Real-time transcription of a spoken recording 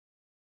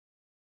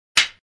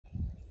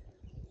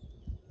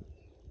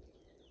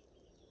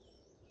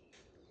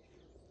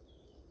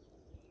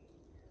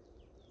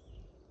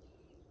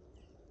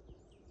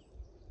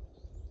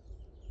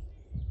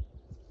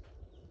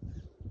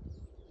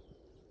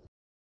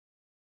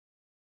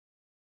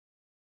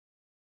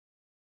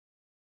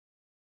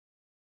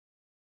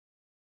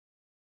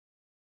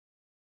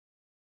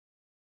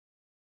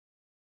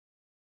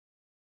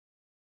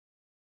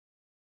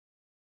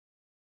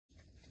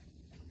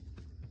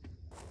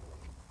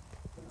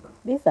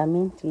These are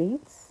mint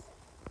leaves,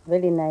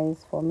 very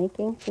nice for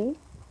making tea.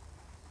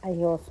 I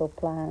also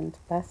plant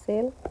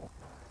basil,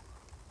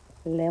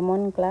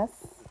 lemongrass,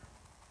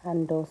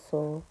 and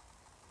also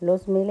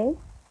rosemary.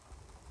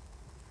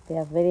 They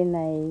are very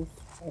nice,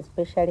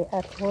 especially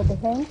at cold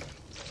hand.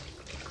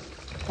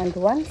 And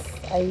once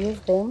I use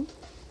them,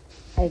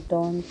 I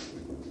don't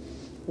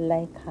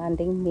like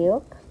handing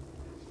milk.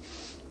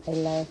 I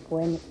like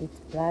when it's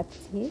black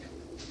tea,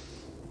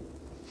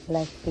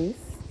 like this.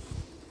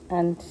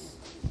 And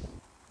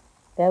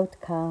the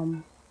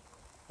outcome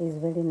is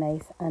very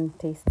nice and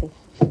tasty.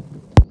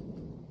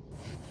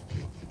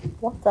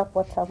 What's up,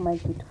 my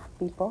beautiful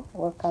people?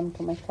 Welcome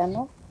to my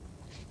channel.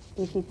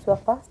 If it's your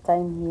first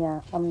time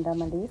here, I'm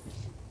Damaris,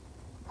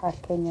 a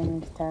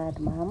Kenyan retired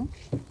mom,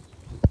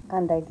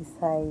 and I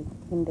reside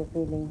in the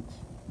village.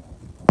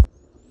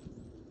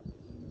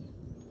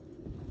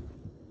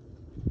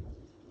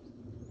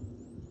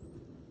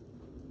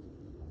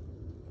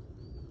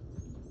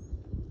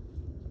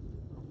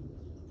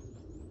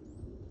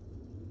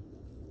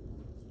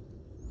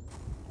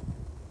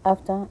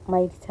 After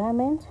my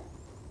retirement,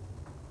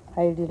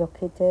 I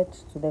relocated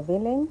to the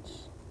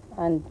village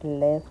and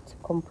left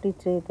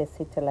completely the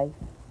city life.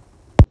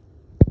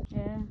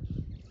 Yeah.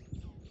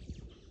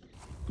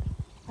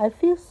 I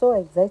feel so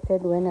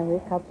excited when I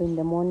wake up in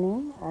the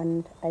morning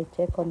and I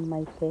check on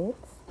my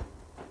pets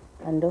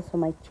and also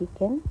my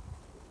chicken.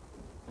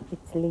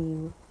 It's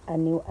really a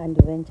new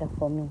adventure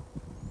for me.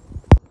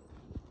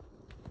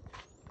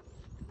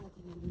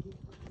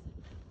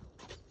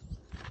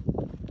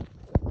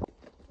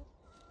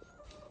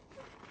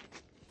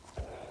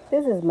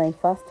 This is my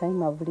first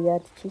time I've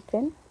reared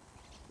chicken,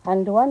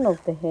 and one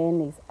of the hen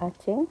is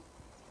hatching,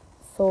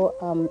 so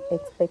I'm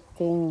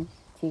expecting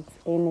chicks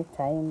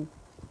anytime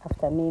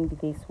after maybe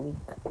this week.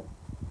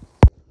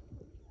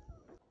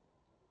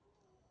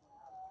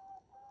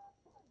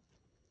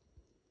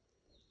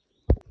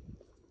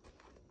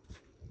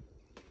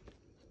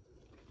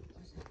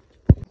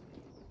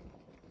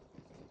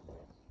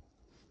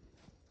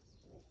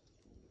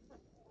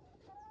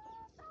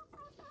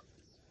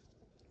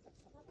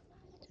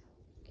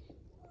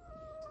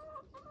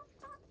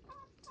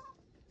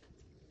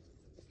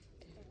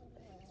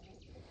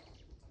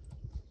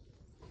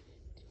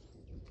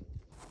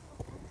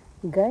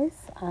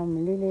 Guys,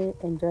 I'm really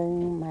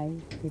enjoying my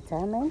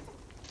retirement,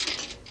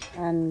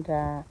 and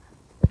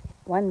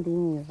one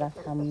thing is that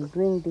I'm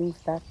doing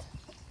things that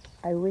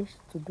I wish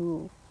to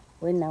do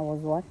when I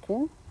was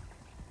working.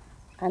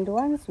 And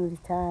once you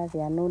retire,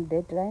 there are no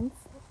deadlines.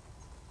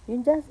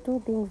 You just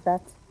do things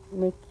that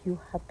make you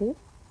happy,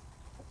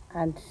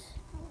 and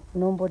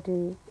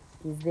nobody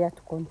is there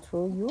to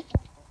control you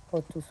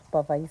or to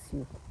supervise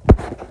you.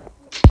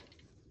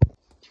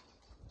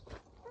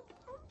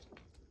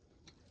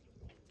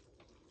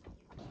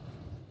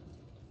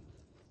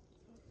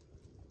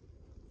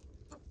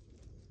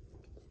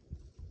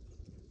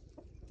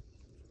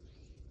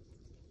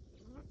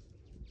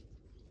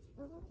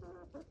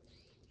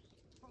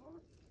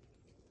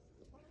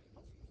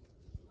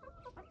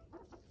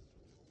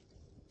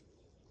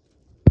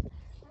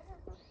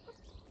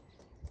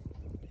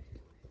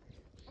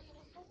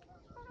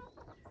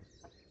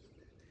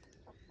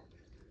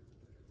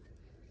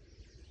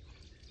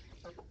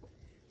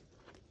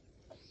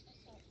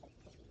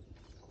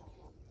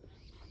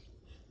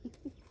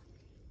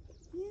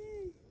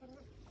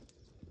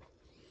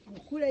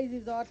 Kula hizi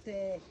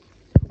zote.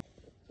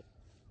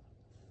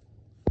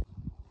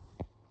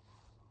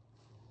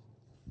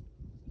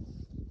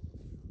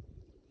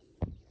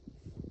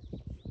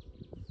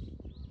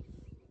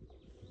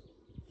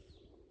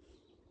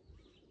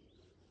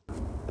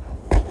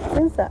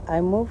 Since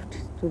I moved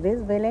to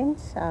this village,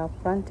 I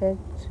planted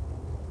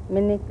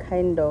many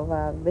kind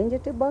of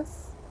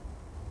vegetables.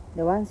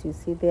 The ones you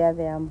see there,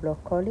 they are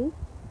broccoli.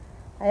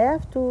 I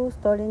have 2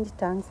 storage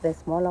tanks. The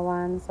smaller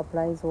one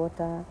supplies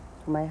water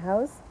to my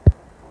house,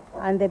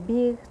 and the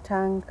big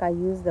tank I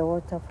use the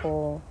water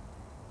for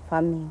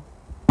farming.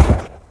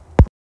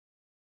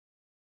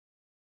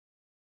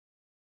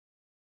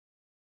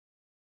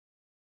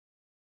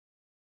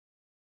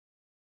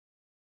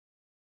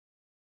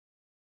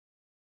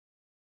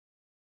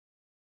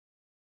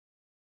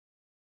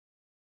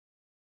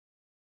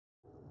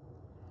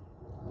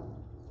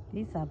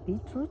 These are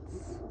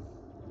beetroots.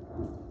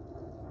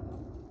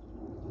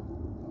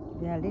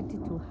 They are ready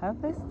to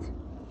harvest.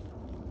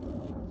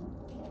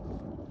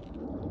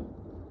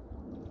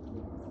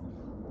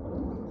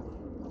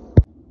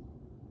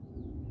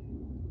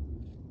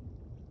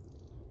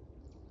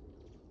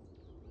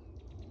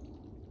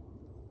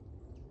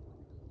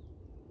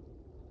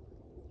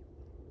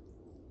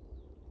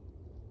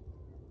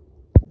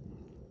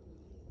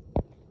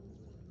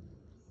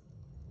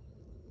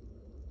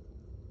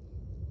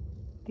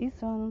 These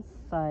ones,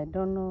 I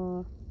don't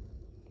know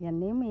their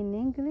name in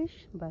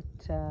English, but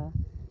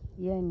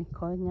here in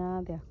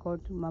Konya they are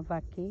called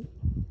mavaki,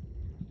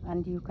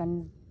 and you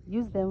can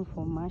use them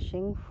for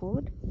mashing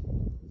food.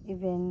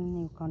 Even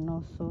you can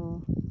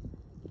also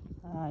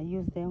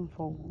use them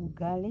for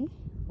ugali,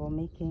 for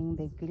making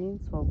the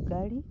greens for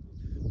ugali.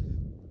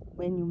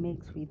 when you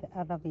mix with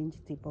other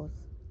vegetables.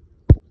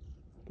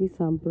 These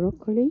are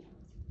broccoli.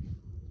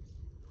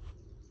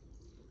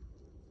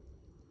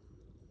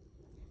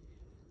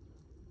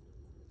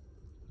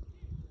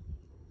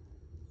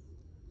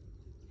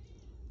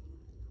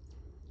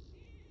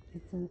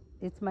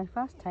 It's my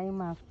first time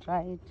I've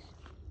tried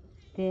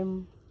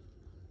them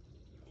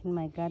in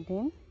my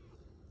garden.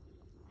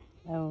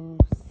 I'll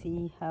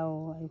see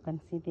how you can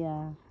see they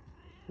are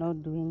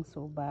not doing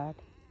so bad.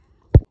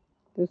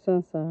 This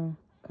one's a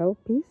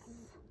cowpeas.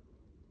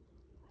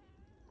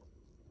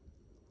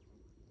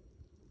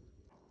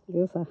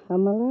 These are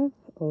hamala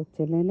or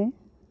telele.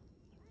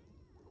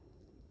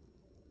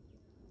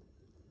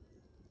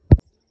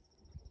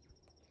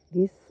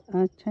 These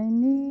are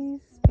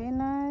Chinese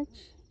spinach.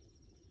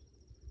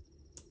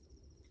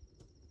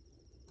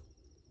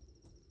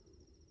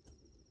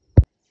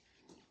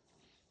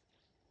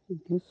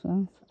 These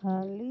ones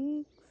are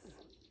leeks.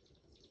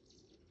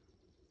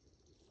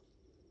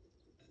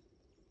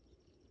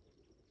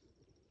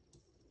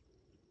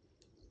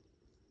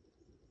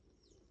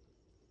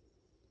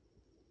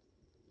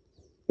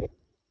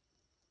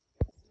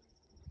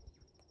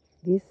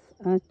 These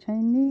are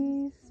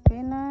Chinese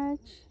spinach.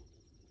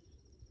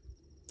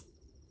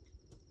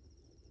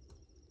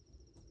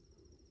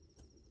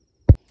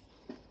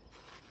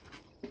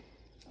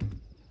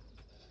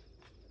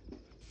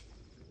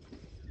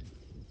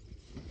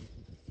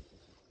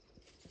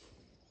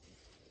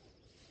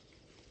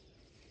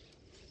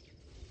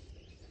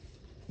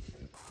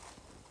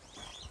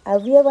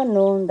 Have you ever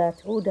known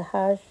that wood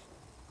ash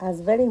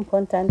has very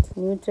important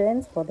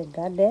nutrients for the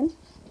garden?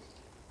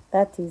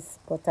 That is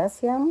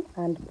potassium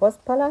and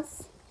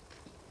phosphorus,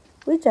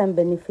 which are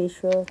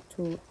beneficial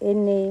to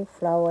any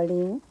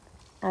flowering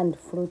and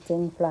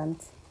fruiting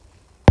plant.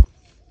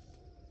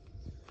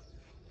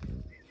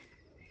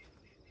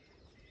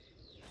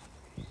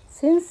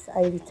 Since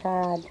I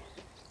retired,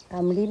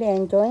 I'm really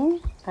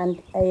enjoying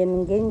and I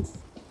engage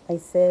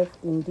myself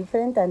in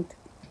different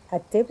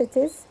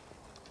activities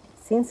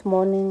since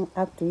morning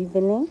up to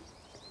evening.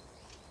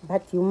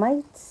 But you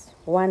might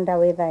wonder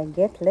whether I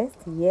get rest.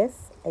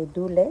 Yes, I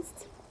do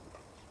rest.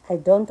 I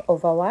don't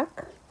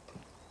overwork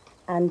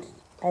and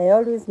I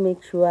always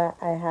make sure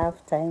I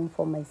have time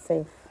for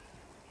myself.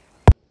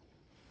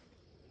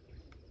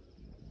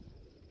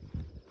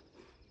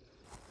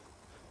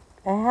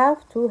 I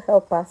have two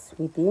helpers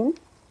within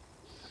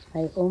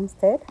my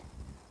homestead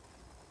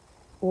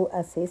who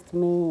assist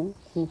me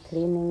in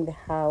cleaning the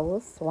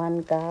house,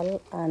 one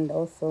girl, and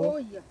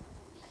also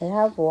I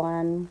have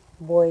one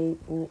boy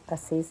who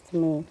assists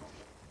me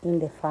in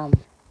the farm.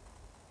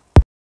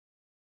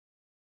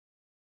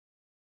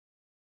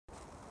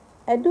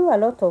 I do a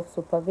lot of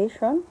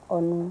supervision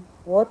on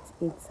what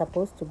is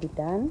supposed to be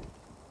done.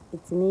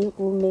 It's me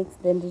who makes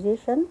the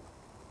decision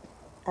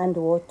and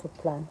what to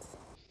plant.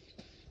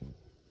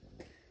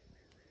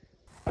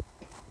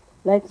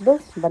 Like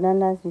those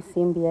bananas you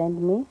see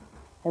behind me,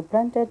 I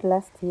planted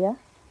last year,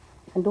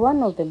 and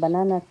one of the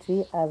banana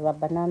tree has a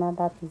banana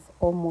that is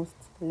almost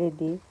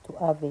ready to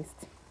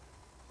harvest.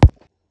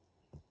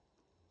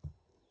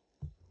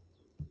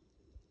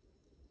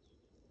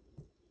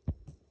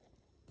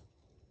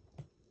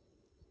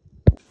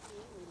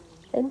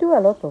 I do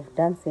a lot of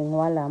dancing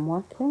while I'm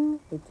working.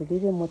 It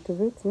really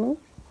motivates me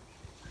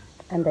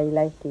and I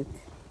like it.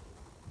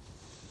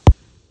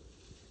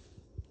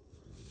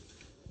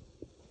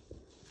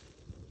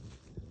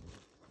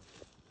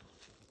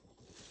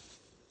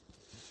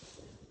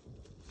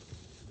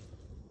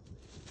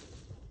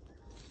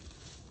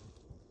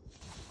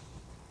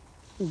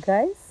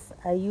 Guys,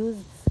 I use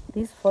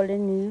these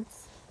fallen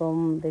leaves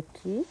from the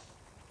tree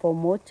for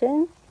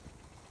mulching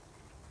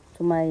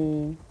to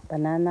my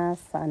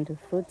bananas and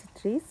fruit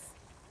trees,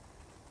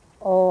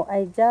 or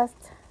I just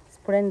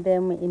spread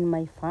them in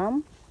my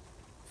farm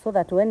so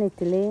that when it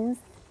rains,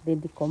 they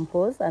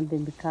decompose and they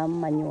become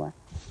manure.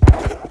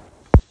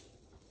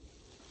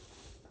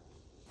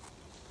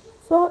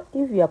 So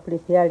if you are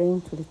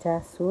preparing to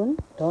retire soon,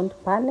 don't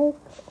panic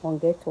or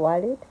get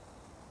worried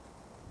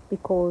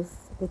because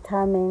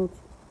retirement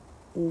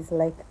is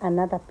like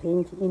another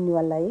page in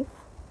your life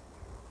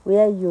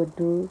where you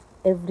do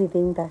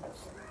everything that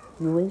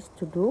you wish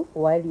to do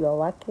while you are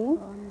working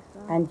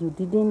and you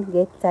didn't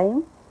get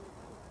time.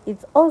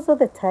 It's also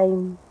the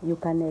time you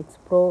can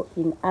explore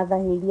in other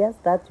areas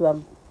that you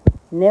have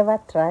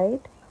never tried.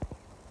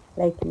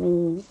 Like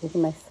me, it's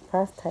my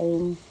first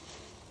time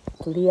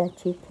to rear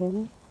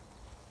chicken.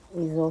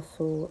 Is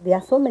also, there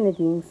are so many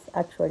things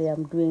actually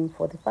I'm doing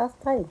for the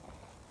first time.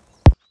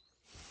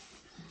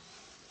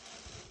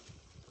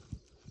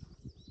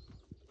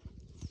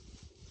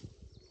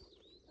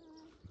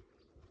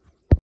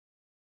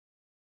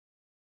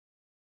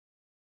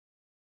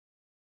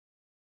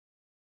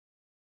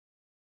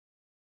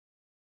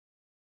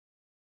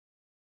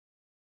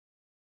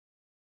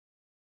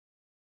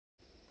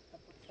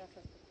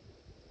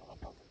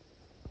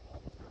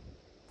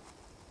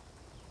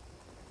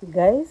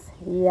 Guys,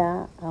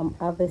 here I'm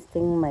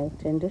harvesting my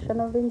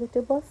traditional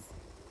vegetables.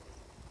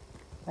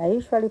 I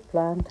usually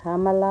plant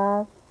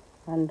hamala,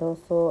 and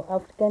also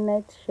African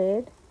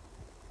nightshade,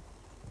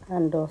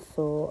 and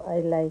also I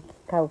like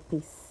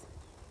cowpeas.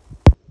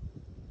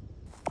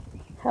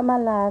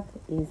 Hamalag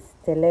is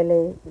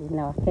telele in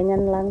our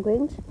Kenyan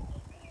language.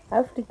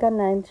 African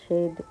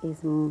nightshade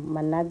is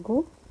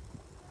managu,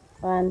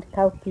 and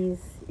cowpeas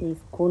is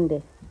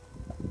kunde.